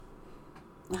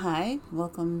Hi,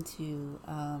 welcome to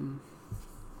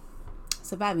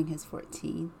Surviving His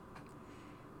 14.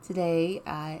 Today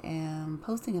I am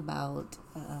posting about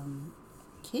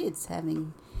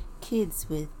having kids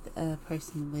with a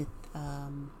person with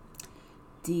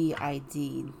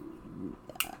DID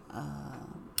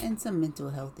and some mental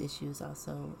health issues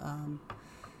also.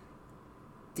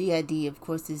 DID, of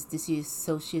course, is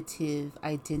dissociative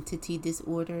identity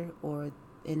disorder, or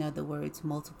in other words,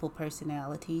 multiple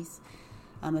personalities.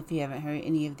 If you haven't heard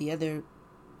any of the other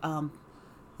um,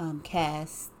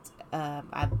 cast,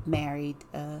 I married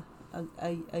a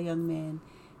young man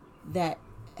that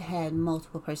had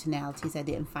multiple personalities. I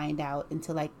didn't find out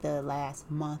until like the last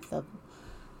month of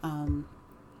um,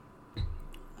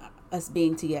 us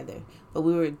being together. But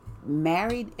we were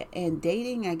married and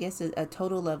dating, I guess, a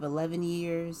total of 11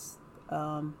 years.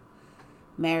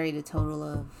 Married a total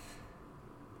of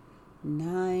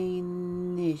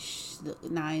nine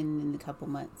in a couple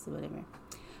months or whatever.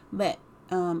 But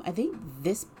I think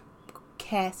this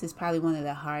cast is probably one of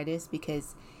the hardest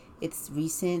because it's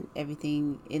recent,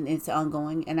 everything, and it's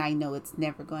ongoing, and I know it's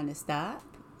never going to stop.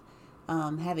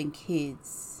 Having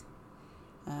kids,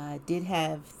 I did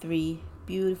have three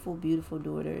beautiful, beautiful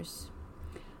daughters,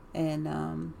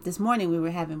 and this morning we were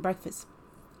having breakfast.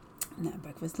 Not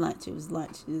breakfast, lunch. It was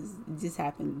lunch. It just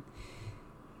happened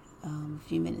a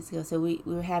few minutes ago. So we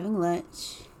were having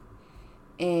lunch,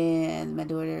 and my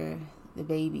daughter, the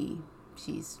baby,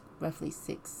 she's roughly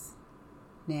 6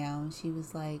 now, and she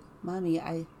was like, "Mommy,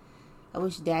 I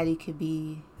wish Daddy could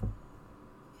be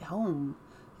home.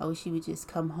 I wish he would just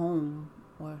come home,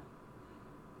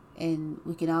 and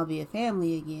we can all be a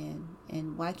family again.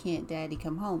 And why can't Daddy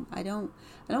come home?" I don't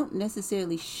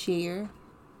necessarily share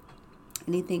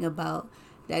anything about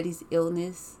Daddy's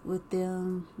illness with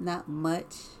them, not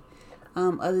much,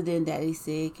 other than Daddy's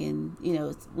sick, and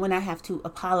when I have to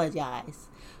apologize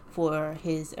for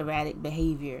his erratic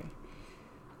behavior,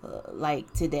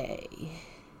 like today.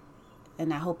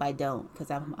 And I hope I don't,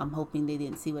 because I'm hoping they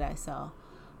didn't see what I saw.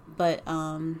 But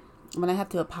when I have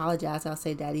to apologize, I'll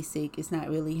say Daddy's sick. It's not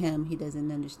really him. He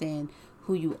doesn't understand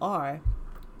who you are,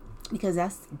 because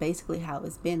that's basically how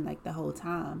it's been like the whole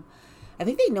time. I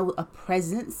think they know a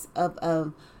presence of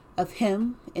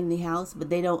him in the house, but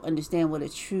they don't understand what a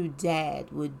true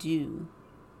dad would do,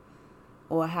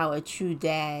 or how a true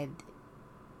dad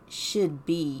should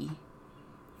be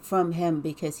from him,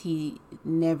 because he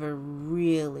never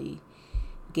really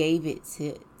gave it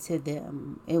to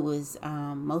them. It was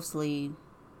mostly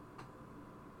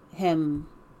him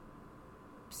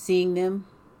seeing them.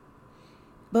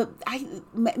 But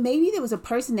maybe there was a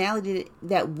personality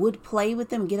that would play with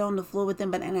them, get on the floor with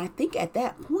them. And I think at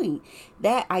that point,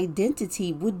 that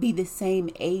identity would be the same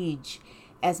age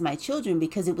as my children,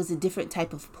 because it was a different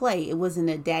type of play. It wasn't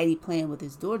a daddy playing with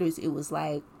his daughters. It was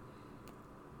like,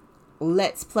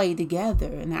 let's play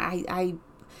together. And I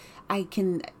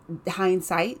can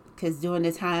hindsight, because during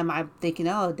the time I'm thinking,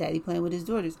 oh, Daddy playing with his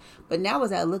daughters. But now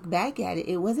as I look back at it,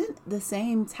 it wasn't the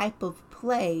same type of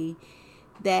play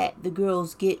that the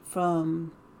girls get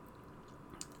from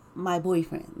my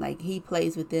boyfriend. Like, he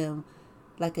plays with them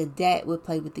like a dad would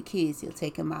play with the kids. He'll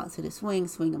take them out to the swing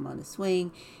them on the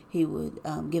swing. He would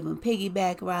give them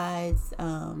piggyback rides,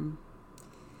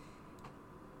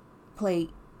 play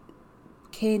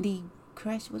Candy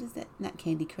Crush. What is that? Not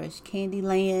Candy Crush,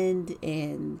 Candyland,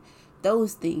 and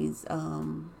those things.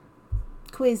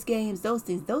 Quiz games, those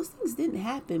things. Those things didn't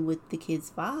happen with the kid's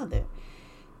father.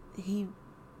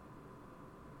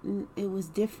 It was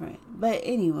different. But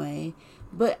anyway,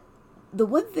 the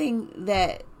one thing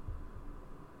that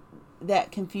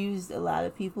confused a lot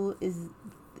of people is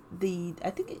I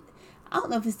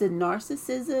don't know if it's the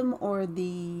narcissism or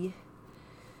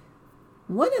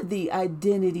one of the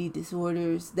identity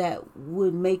disorders that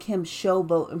would make him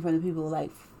showboat in front of people.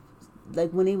 Like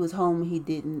when he was home, I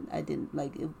didn't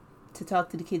like it, to talk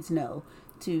to the kids, no.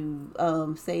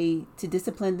 To say, to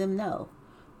discipline them, no.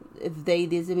 If they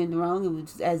did something wrong, it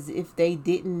was as if they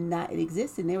did not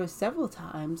exist. And there were several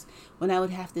times when I would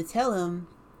have to tell him,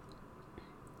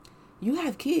 you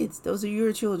have kids. Those are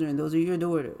your children. Those are your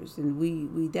daughters. And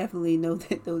we definitely know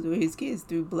that those were his kids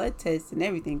through blood tests and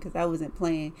everything, because I wasn't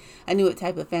playing. I knew what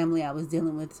type of family I was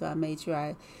dealing with, so I made sure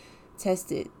I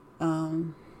tested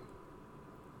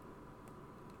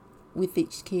with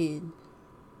each kid.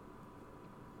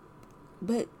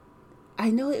 But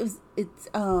I know it's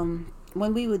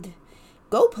when we would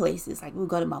go places, like we would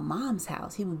go to my mom's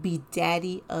house, he would be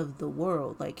daddy of the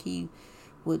world. Like, he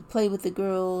would play with the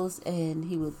girls, and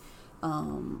he would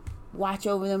watch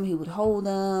over them. He would hold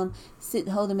them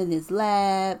in his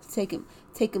lap,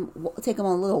 take them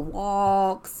on little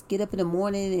walks, get up in the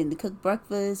morning and cook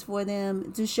breakfast for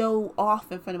them to show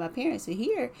off in front of my parents. So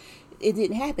here, it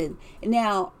didn't happen. And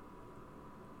now,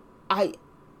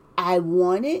 I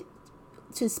wanted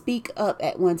to speak up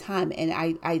at one time,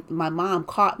 and my mom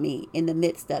caught me in the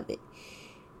midst of it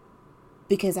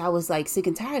because I was like sick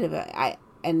and tired of it.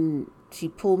 And she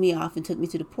pulled me off and took me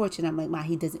to the porch, and I'm like, "Ma,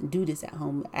 he doesn't do this at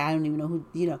home. I don't even know who,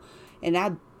 And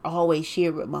I always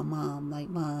share with my mom, like,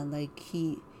 "Mom, like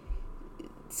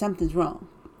something's wrong."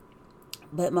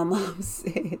 But my mom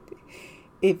said,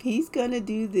 if he's gonna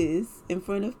do this in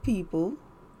front of people,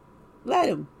 let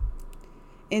him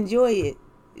enjoy it.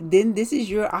 Then this is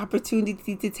your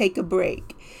opportunity to take a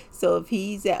break. So if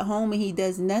he's at home and he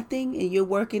does nothing, and you're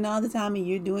working all the time and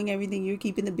you're doing everything, you're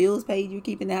keeping the bills paid, you're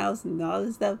keeping the house and all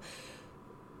this stuff,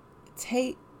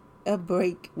 take a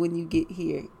break when you get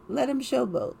here. Let him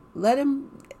showboat. Let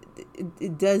him.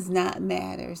 It does not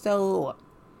matter. So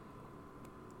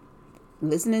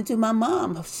listening to my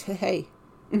mom, hey,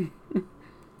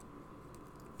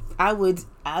 I would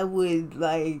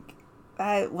like.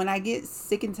 When I get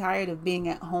sick and tired of being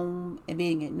at home and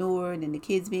being ignored and the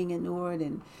kids being ignored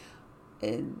and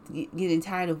getting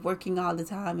tired of working all the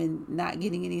time and not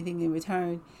getting anything in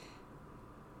return,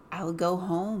 I would go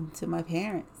home to my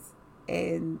parents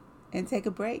and take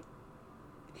a break.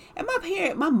 And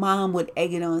my mom would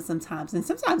egg it on sometimes. And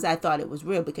sometimes I thought it was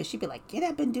real because she'd be like, get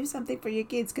up and do something for your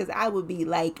kids. Because I would be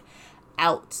like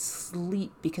out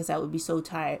sleep because I would be so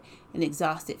tired and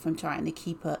exhausted from trying to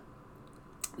keep up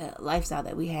the lifestyle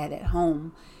that we had at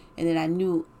home. And then I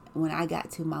knew when I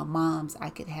got to my mom's, I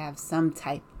could have some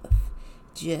type of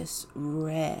just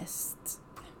rest.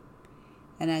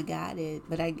 And I got it.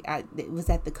 But it was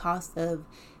at the cost of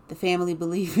the family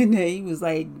believing that he was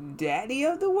like daddy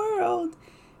of the world.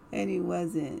 And he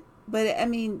wasn't. But I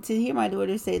mean, to hear my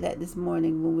daughter say that this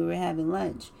morning when we were having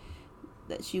lunch,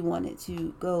 that she wanted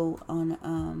to go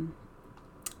on,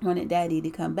 wanted daddy to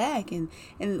come back. And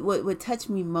what touched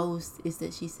me most is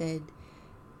that she said,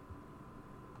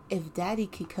 if daddy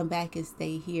could come back and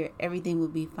stay here, everything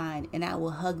would be fine. And I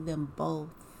will hug them both.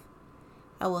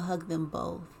 I will hug them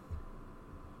both.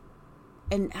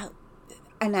 And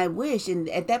I wish, and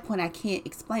at that point I can't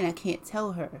explain, I can't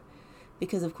tell her.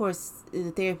 Because of course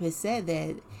the therapist said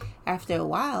that after a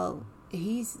while,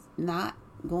 he's not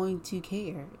going to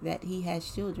care that he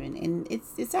has children. And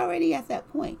it's already at that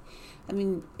point. I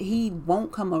mean, he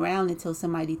won't come around until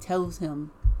somebody tells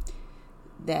him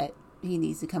that he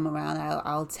needs to come around.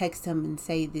 I'll text him and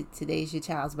say that today's your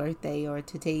child's birthday, or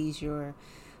today's your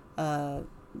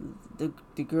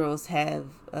the girls have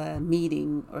a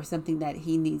meeting or something that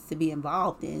he needs to be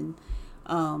involved in,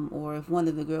 or if one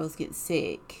of the girls gets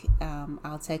sick,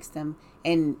 I'll text them,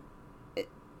 and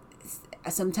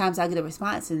sometimes I get a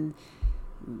response,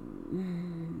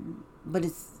 but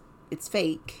it's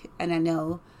fake, and I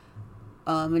know,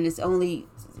 and it's only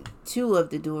two of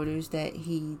the daughters that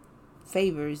he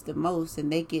favors the most, and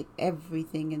they get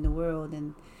everything in the world,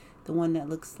 and the one that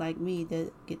looks like me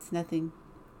that gets nothing.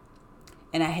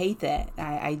 And I hate that.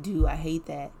 I do. I hate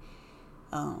that.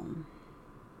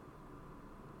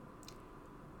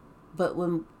 But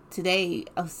when today,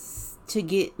 to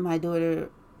get my daughter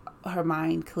her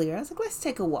mind clear, I was like, let's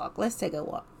take a walk.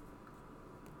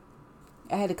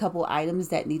 I had a couple items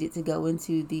that needed to go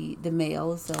into the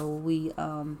mail, so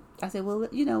I said, well,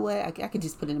 you know what, I could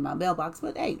just put it in my mailbox,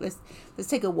 but hey, let's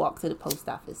take a walk to the post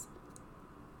office.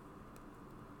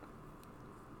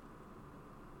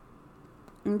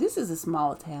 And this is a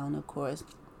small town, of course,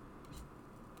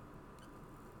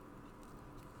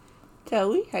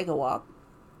 so we take a walk.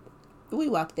 We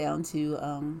walk down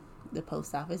to the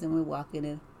post office, and we're walking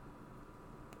in.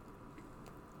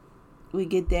 We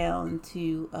get down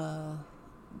to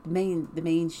the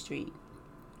main street,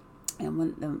 and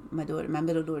when my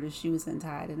middle daughter's shoe was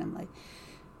untied, and I'm like,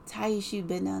 tie your shoe,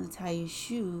 bend down to tie your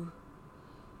shoe.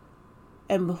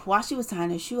 And while she was tying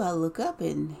her shoe, I look up,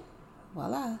 and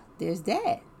voila, there's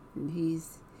Dad, and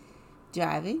he's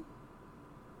driving,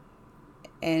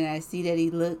 and I see that he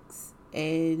looks,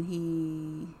 and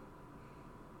he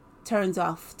turns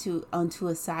off onto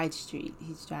a side street.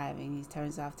 He's driving, he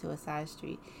turns off to a side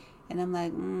street, and I'm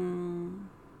like,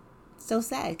 so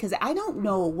sad, because I don't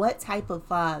know what type of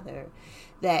father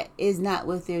that is not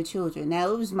with their children.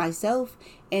 Now, it was myself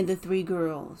and the three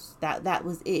girls. That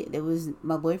was it.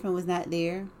 My boyfriend was not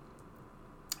there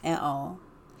at all,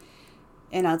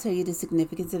 and I'll tell you the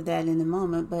significance of that in a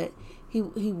moment. But he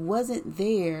wasn't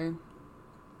there,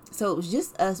 so it was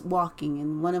just us walking,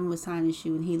 and one of them was tying his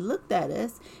shoe, and he looked at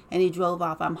us and he drove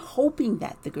off. I'm hoping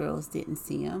that the girls didn't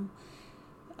see him.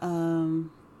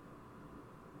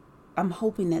 I'm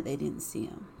hoping that they didn't see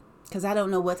him. Because I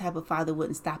don't know what type of father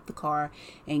wouldn't stop the car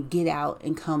and get out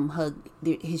and come hug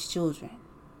his children.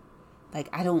 Like,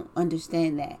 I don't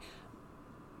understand that.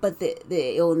 But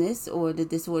the illness or the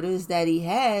disorders that he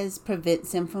has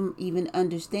prevents him from even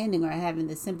understanding or having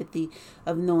the sympathy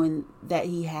of knowing that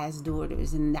he has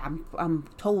daughters. And I'm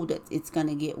told that it's going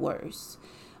to get worse.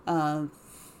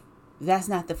 That's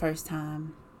not the first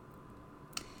time.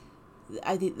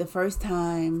 I think the first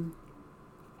time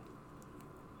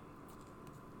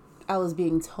I was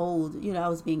being told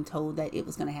that it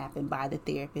was going to happen by the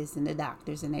therapist and the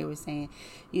doctors, and they were saying,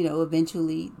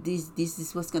 eventually this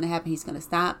is what's going to happen. He's going to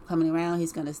stop coming around.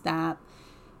 He's going to stop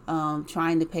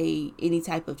trying to pay any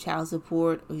type of child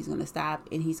support, or he's going to stop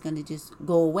and he's going to just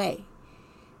go away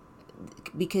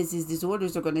because his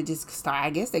disorders are going to just start. I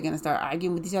guess they're going to start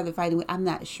arguing with each other, fighting. I'm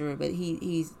not sure, but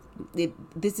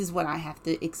this is what I have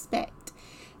to expect.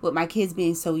 With my kids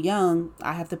being so young,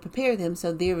 I have to prepare them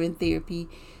so they're in therapy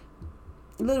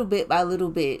little bit by little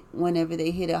bit whenever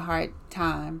they hit a hard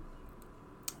time,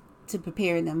 to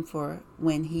prepare them for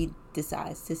when he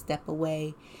decides to step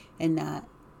away and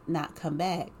not come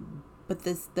back. But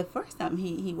the first time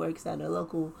he works at a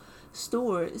local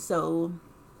store, so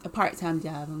a part-time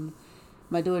job, and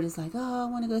my daughter's like, oh, I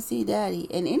want to go see daddy.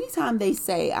 And anytime they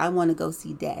say I want to go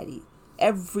see daddy,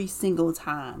 every single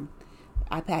time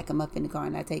I pack them up in the car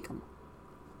and I take them.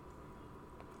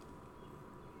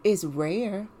 It's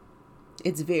rare.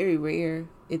 It's very rare.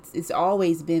 It's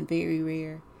always been very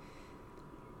rare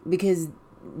because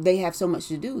they have so much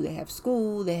to do. They have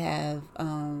school. They have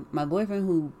my boyfriend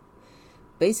who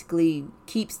basically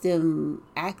keeps them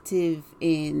active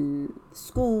in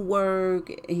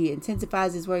schoolwork. He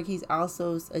intensifies his work. He's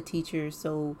also a teacher,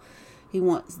 so he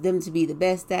wants them to be the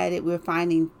best at it. We're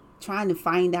trying to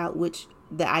find out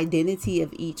the identity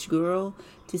of each girl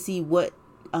to see what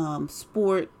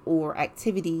sport or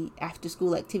activity, after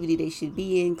school activity they should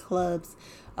be in, clubs.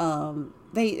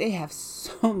 They have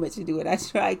so much to do, and I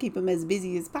try to keep them as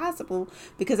busy as possible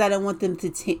because I don't want them to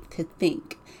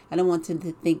think. I don't want them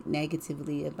to think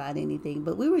negatively about anything.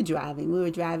 But we were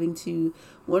driving to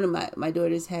one of my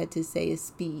daughters had to say a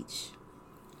speech.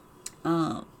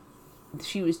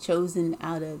 She was chosen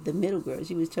out of the middle girl.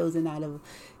 She was chosen out of,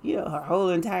 her whole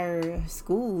entire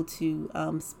school to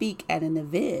speak at an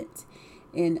event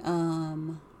in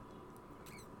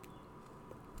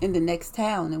the next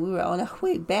town, and we were on our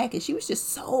way back, and she was just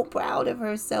so proud of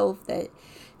herself that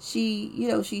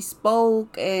she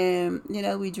spoke, and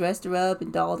we dressed her up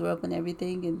and dolled her up and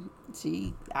everything, and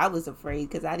I was afraid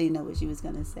because I didn't know what she was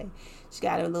gonna say. She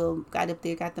got up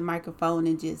there, got the microphone,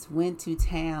 and just went to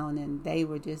town, and they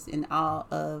were just in awe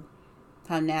of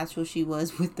how natural she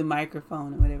was with the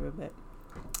microphone or whatever. But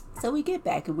so we get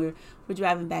back and we're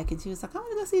driving back, and she was like, I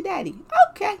want to go see daddy.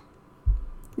 Okay.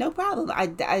 No problem.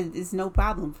 It's no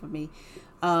problem for me.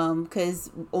 Because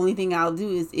only thing I'll do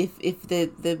is if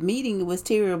the meeting was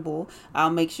terrible, I'll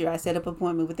make sure I set up an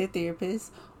appointment with their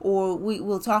therapist, or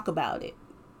we'll talk about it.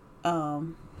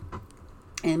 And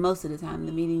most of the time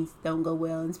the meetings don't go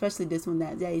well, and especially this one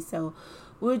that day. So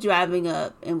we're driving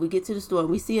up and we get to the store and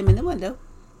we see him in the window.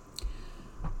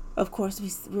 Of course,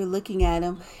 we're looking at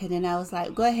him, and then I was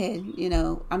like, go ahead,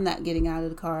 I'm not getting out of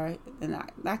the car, and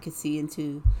I could see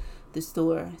into the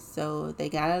store. So they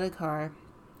got out of the car.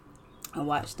 I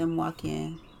watched them walk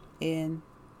in, and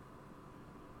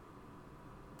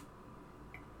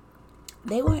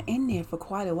they were in there for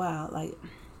quite a while, like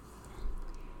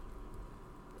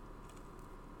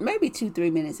maybe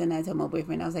 2-3 minutes. And I told my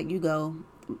boyfriend, I was like, you go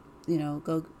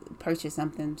purchase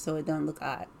something so it don't look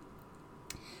odd.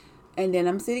 And then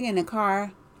I'm sitting in the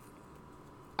car,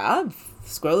 I'm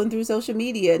scrolling through social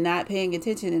media, not paying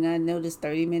attention, and I noticed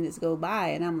 30 minutes go by,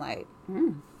 and I'm like,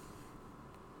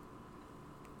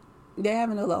 they're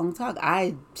having a long talk.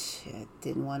 I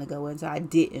didn't want to go in, so I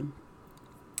didn't.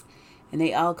 And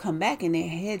they all come back, and their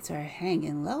heads are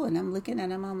hanging low, and I'm looking at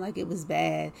them, I'm like, it was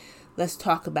bad. Let's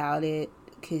talk about it,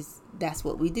 because that's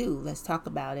what we do. Let's talk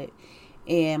about it.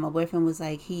 And my boyfriend was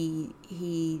like, he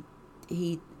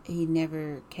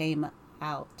never came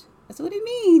out. I said, what do you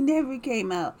mean he never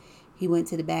came out? He went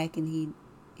to the back and he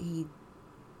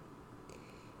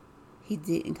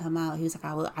didn't come out. He was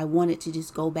like, I wanted to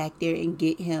just go back there and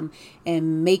get him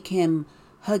and make him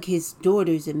hug his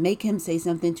daughters and make him say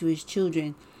something to his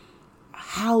children.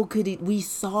 How could it? We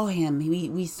saw him.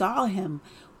 We saw him.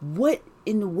 What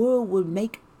in the world would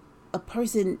make a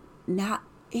person not?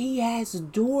 He has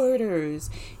daughters.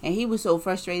 And he was so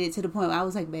frustrated to the point where I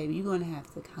was like, baby, you're going to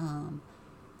have to calm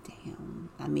down.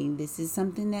 I mean, this is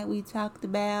something that we talked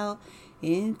about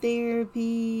in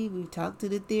therapy. We've talked to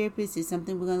the therapist. It's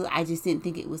something we're going to, I just didn't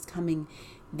think it was coming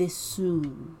this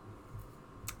soon.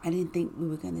 I didn't think we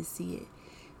were going to see it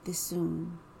this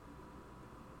soon.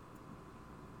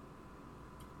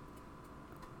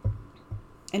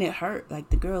 And it hurt. Like,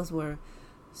 the girls were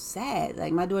sad.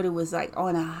 Like, my daughter was like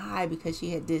on a high because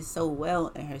she had did so well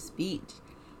in her speech.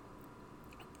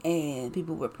 And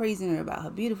people were praising her about how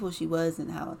beautiful she was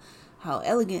and how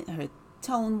elegant her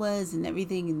tone was and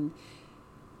everything.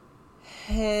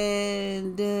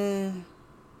 And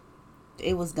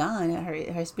it was gone.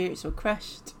 Her spirits were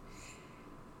crushed.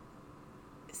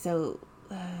 So,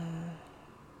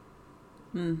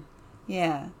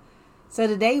 yeah. So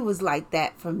the day was like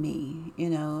that for me,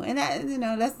 and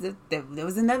there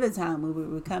was another time when we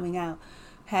were coming out,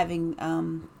 having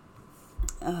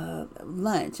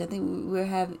lunch. I think we were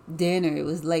having dinner. It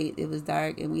was late. It was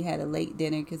dark, and we had a late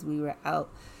dinner because we were out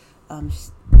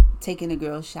taking the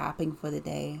girls shopping for the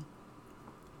day,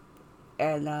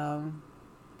 and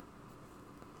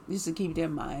just to keep their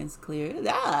minds clear.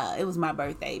 It was my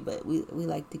birthday, but we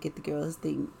like to get the girls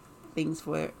things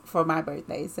for my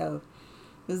birthday, so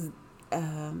it was.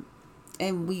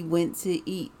 And we went to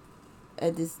eat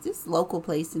at this local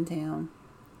place in town.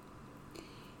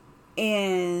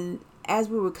 And as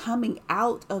we were coming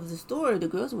out of the store, the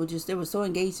girls they were so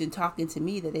engaged in talking to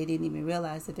me that they didn't even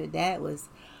realize that their dad was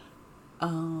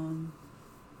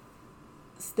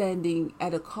standing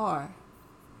at a car.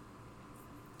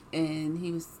 And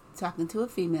he was talking to a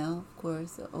female, of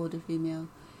course, an older female.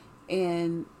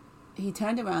 And he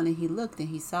turned around and he looked and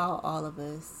he saw all of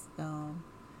us.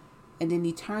 And then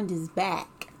he turned his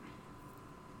back.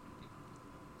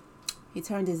 He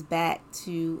turned his back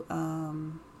to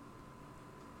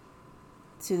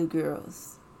the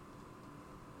girls.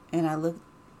 And I looked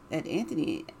at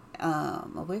Anthony,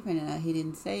 my boyfriend, and he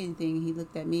didn't say anything. He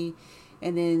looked at me.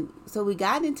 And then, so we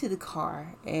got into the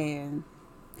car, and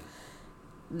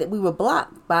we were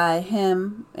blocked by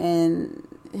him and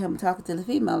him talking to the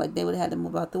female. Like, they would have had to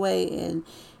move out the way. And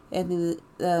then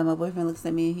my boyfriend looks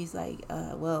at me and he's like,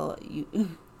 well,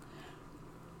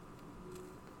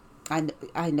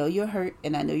 I know you're hurt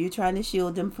and I know you're trying to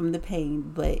shield him from the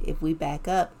pain, but if we back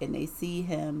up and they see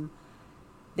him,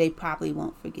 they probably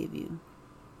won't forgive you.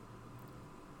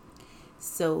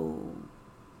 So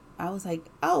I was like,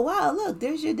 oh, wow, look,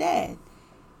 there's your dad.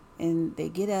 And they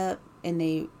get up and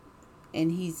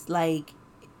he's like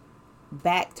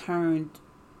back turned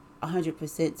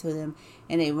 100% to them,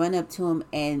 and they run up to him,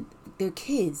 and they're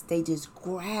kids. They just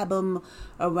grab him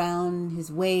around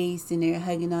his waist and they're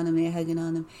hugging on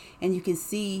him, and you can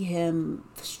see him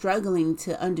struggling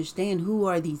to understand, who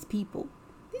are these people?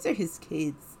 These are his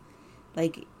kids.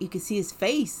 Like, you can see his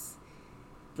face,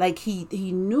 like he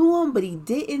knew them, but he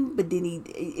didn't. But then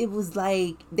it was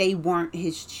like they weren't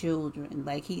his children.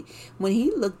 Like, when he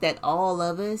looked at all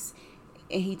of us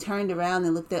and he turned around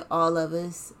and looked at all of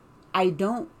us, I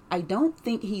don't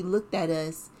think he looked at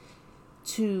us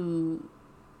and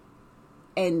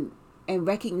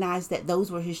recognized that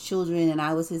those were his children and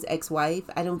I was his ex-wife.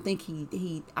 I don't think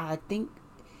I think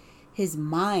his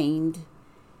mind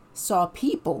saw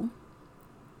people,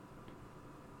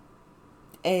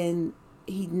 and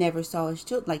he never saw his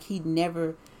children. Like, he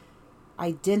never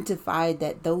identified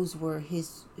that those were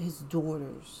his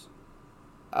daughters.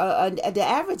 The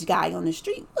average guy on the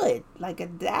street would.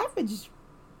 Like, the average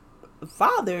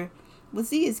father would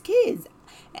see his kids.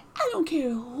 I don't care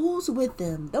who's with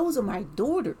them. Those are my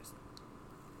daughters.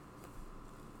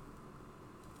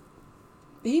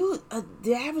 The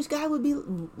average guy would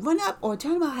run up or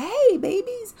turn around. Hey,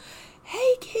 babies.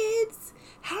 Hey, kids.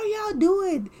 How are y'all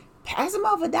doing? Pass them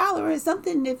off $1 or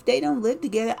something if they don't live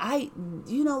together.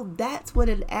 That's what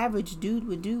an average dude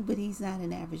would do, but he's not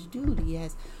an average dude. He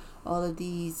has all of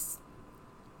these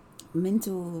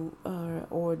mental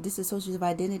or dissociative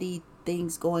identity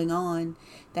things going on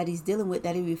that he's dealing with,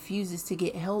 that he refuses to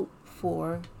get help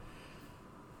for.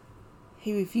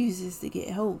 He refuses to get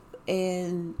help.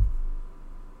 And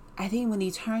I think when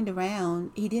he turned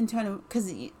around, he didn't turn around because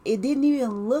it didn't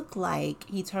even look like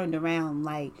he turned around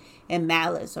like in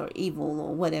malice or evil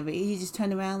or whatever. He just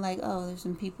turned around like, oh, there's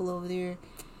some people over there,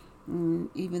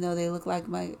 even though they look like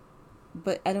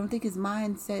but I don't think his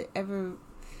mindset ever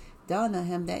dawned on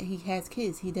him that he has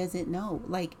kids. He doesn't know.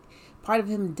 Like, part of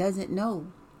him doesn't know.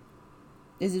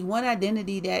 There's one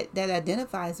identity that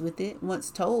identifies with it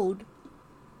once told.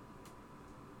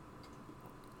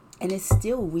 And it's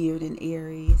still weird and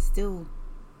eerie. It's still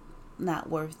not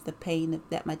worth the pain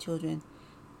that my children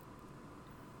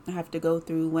have to go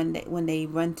through when they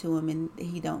run to him and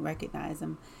he don't recognize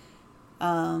them.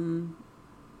 And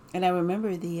I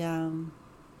remember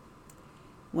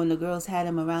when the girls had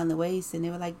him around the waist and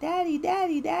they were like, Daddy,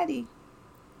 Daddy, Daddy.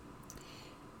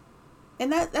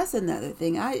 And that's another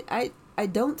thing. I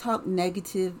don't talk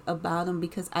negative about them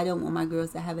because I don't want my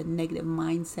girls to have a negative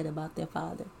mindset about their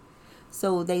father.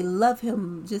 So they love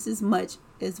him just as much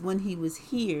as when he was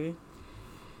here.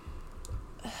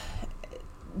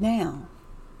 Now,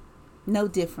 no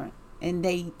different. And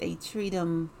they treat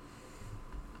him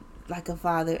like a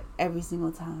father every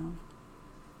single time.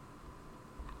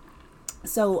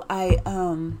 So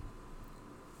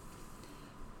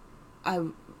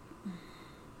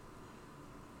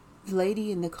the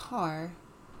lady in the car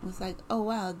was like, "Oh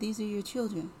wow, these are your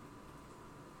children."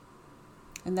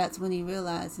 And that's when he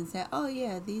realized and said, "Oh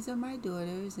yeah, these are my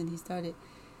daughters." And he started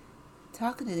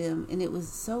talking to them, and it was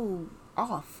so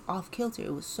off kilter.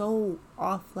 It was so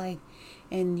off, like,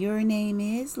 "And your name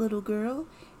is little girl,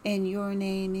 and your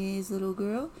name is little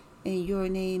girl, and your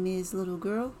name is little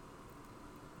girl."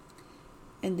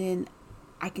 And then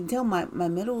I can tell my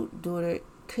middle daughter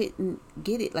couldn't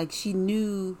get it. Like, she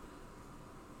knew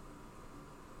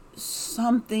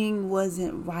something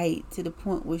wasn't right, to the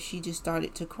point where she just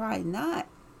started to cry. Not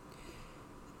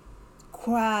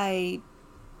cry,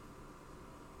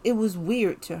 it was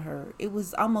weird to her. It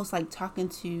was almost like talking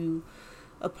to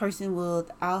a person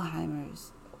with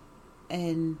Alzheimer's,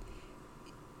 and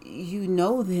you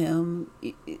know them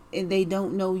and they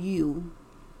don't know you.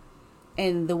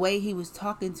 And the way he was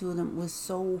talking to them was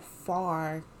so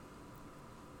far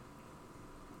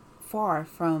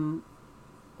from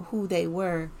who they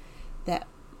were, that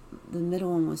the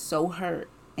middle one was so hurt.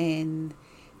 And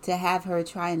to have her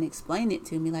try and explain it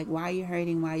to me, like, "Why are you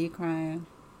hurting? Why are you crying?"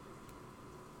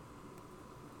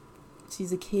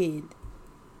 She's a kid.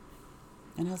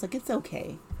 And I was like, "It's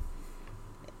okay.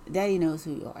 Daddy knows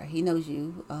who you are. He knows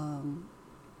you.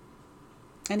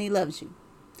 And he loves you."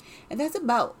 And that's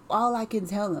about all I can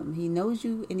tell him. He knows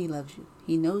you and he loves you.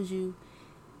 He knows you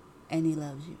and he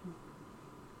loves you.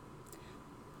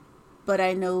 But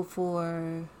I know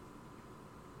for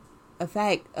a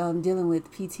fact, dealing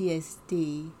with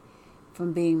PTSD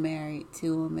from being married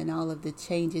to him and all of the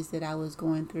changes that I was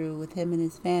going through with him and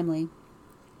his family,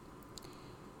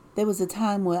 there was a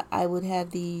time where I would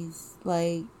have these,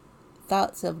 like,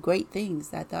 thoughts of great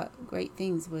things. I thought great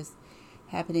things was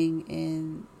happening,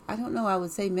 and I don't know, I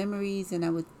would say memories, and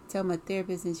I would tell my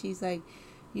therapist, and she's like,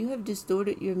 "You have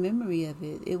distorted your memory of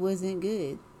it. It wasn't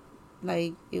good.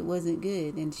 Like, it wasn't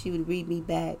good." And she would read me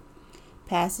back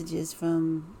passages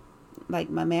from, like,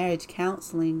 my marriage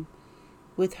counseling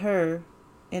with her,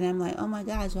 and I'm like, "Oh my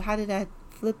gosh, well, how did I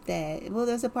flip that?" Well,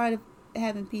 that's a part of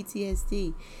having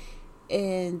PTSD.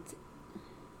 And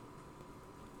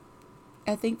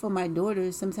I think for my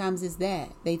daughters, sometimes it's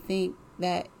that they think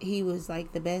that he was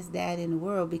like the best dad in the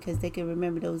world because they can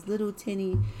remember those little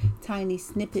tiny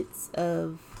snippets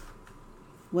of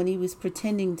when he was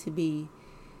pretending to be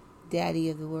daddy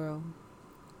of the world.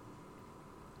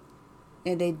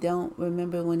 And they don't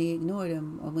remember when he ignored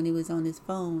them, or when he was on his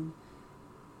phone,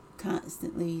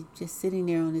 constantly just sitting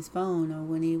there on his phone, or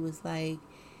when he was like,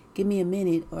 "Give me a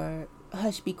minute," or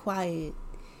 "Hush, be quiet.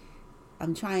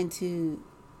 I'm trying to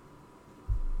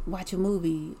watch a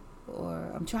movie,"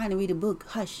 or "I'm trying to read a book.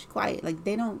 Hush, quiet." Like,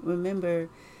 they don't remember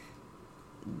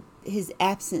his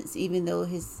absence, even though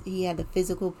he had a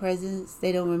physical presence.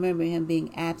 They don't remember him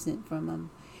being absent from them.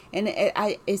 And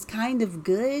it's kind of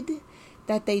good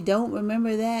that they don't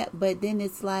remember that, but then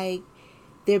it's like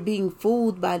they're being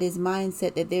fooled by this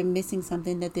mindset that they're missing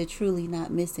something that they're truly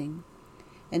not missing.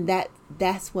 And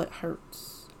that's what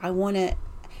hurts. I want to,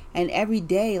 and every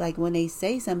day, like, when they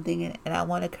say something and I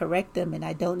want to correct them and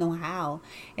I don't know how,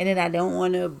 and then I don't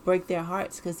want to break their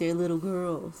hearts because they're little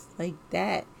girls, like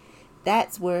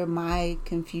that's where my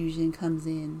confusion comes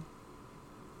in.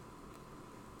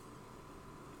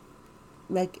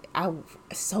 Like,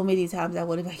 so many times I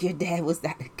would have like, "Your dad was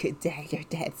not a good dad. Your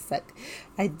dad sucked.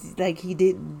 He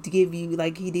didn't give you,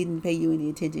 like, he didn't pay you any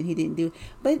attention. He didn't do."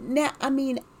 But now, I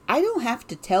mean, I don't have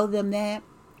to tell them that.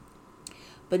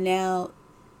 But now,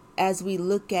 as we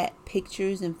look at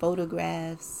pictures and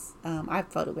photographs, I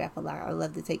photograph a lot. I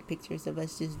love to take pictures of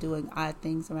us just doing odd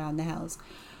things around the house.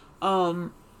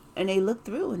 And they look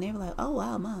through and they were like, "Oh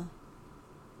wow, Ma,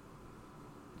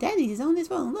 Daddy's on his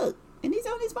phone. Look. And he's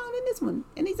on his phone in this one.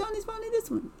 And he's on his phone in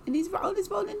this one. And he's on his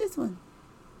phone in this one."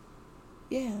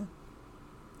 Yeah.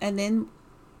 And then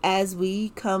as we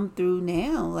come through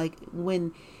now, like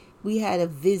when we had a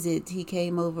visit, he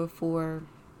came over for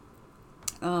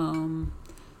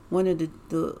one of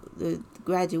the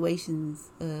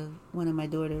graduations of one of my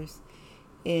daughters.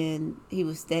 And he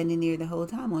was standing there the whole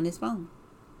time on his phone.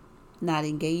 Not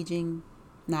engaging.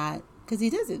 Because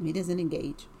he doesn't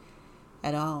engage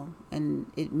at all.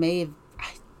 And it may have,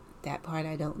 That part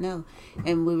I don't know.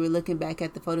 And we were looking back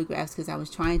at the photographs because I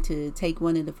was trying to take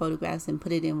one of the photographs and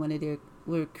put it in one of their.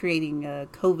 We're creating a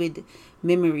COVID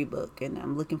memory book, and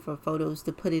I'm looking for photos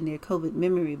to put in their COVID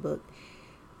memory book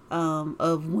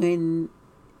of when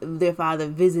their father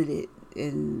visited,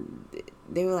 and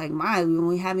they were like, "My, we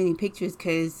don't have any pictures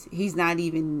because he's not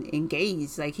even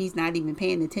engaged. Like he's not even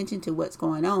paying attention to what's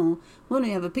going on. We don't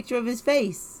even have a picture of his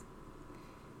face."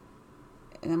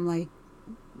 And I'm like,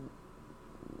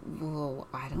 well,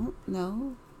 I don't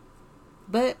know,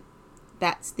 but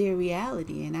that's their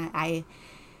reality, and I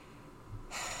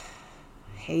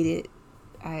hate it.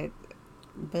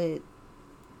 But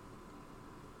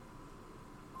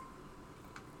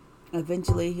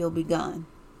eventually he'll be gone,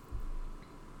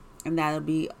 and that'll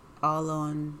be all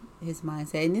on his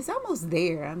mindset. And it's almost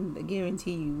there. I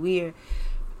guarantee you.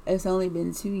 It's only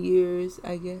been 2 years,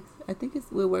 I guess. I think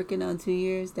we're working on 2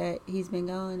 years that he's been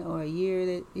gone, or a year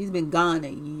that he's been gone,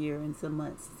 a year and some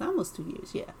months. It's almost 2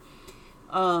 years, yeah.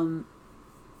 And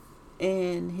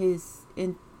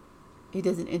he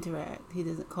doesn't interact. He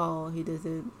doesn't call. He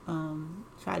doesn't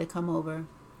try to come over.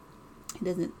 He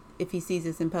doesn't. If he sees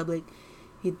us in public,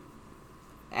 he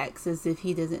acts as if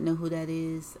he doesn't know who that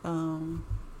is.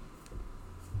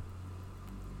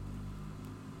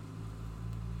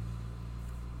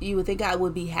 You would think I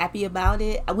would be happy about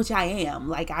it, which I am.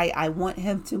 Like I want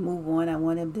him to move on. I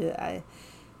want him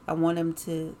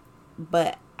to,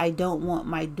 but I don't want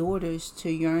my daughters to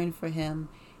yearn for him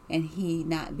and he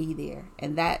not be there.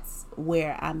 And that's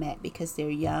where I'm at, because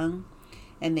they're young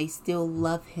and they still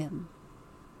love him.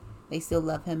 They still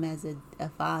love him as a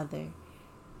father,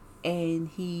 and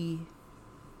he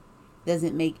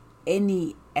doesn't make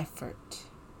any effort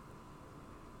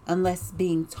unless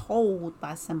being told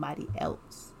by somebody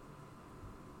else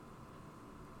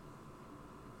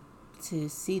to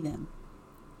see them.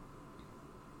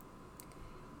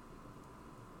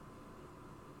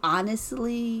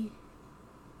 Honestly,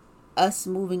 us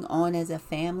moving on as a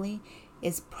family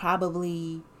is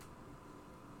probably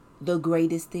the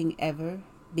greatest thing ever,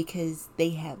 because they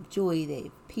have joy, they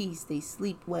have peace, they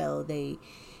sleep well, they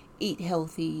eat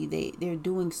healthy, they're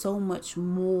doing so much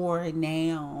more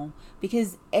now,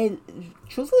 because, and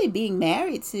truthfully, being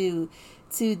married to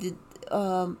the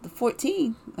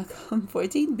 14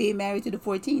 being married to the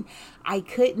 14, I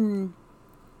couldn't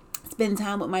spend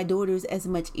time with my daughters as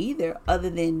much either, other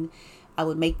than I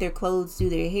would make their clothes, do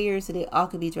their hair so they all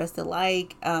could be dressed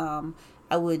alike. I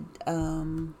would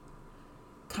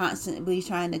constantly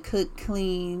trying to cook,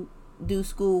 clean, do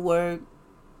schoolwork,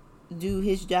 do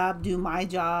his job, do my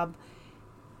job,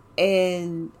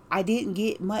 and I didn't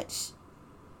get much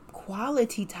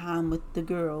quality time with the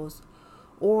girls,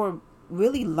 or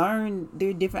really learn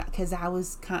their different, because I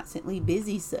was constantly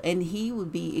busy. So, and he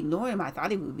would be ignoring them. I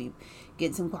thought he would be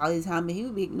getting some quality time, but he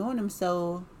would be ignoring them.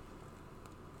 So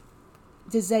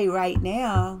to say right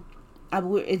now,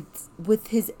 with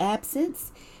his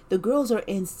absence, the girls are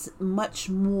in much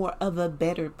more of a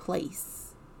better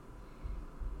place.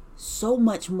 So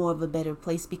much more of a better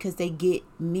place, because they get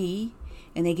me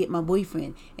and they get my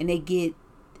boyfriend and they get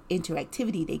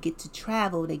interactivity, they get to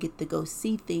travel, they get to go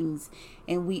see things,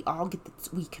 and we all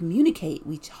we communicate,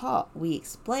 we talk, we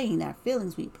explain our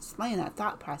feelings, we explain our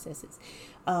thought processes,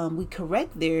 we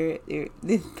correct their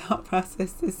thought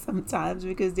processes sometimes,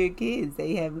 because they're kids,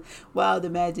 they have wild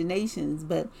imaginations,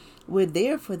 but we're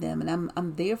there for them, and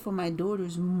I'm there for my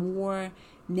daughters more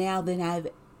now than I've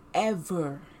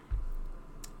ever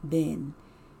been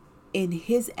in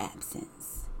his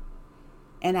absence.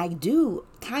 And I do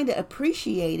kind of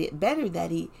appreciate it better that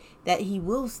he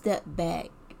will step back.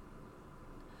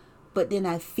 But then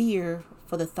I fear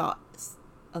for the thoughts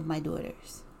of my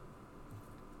daughters.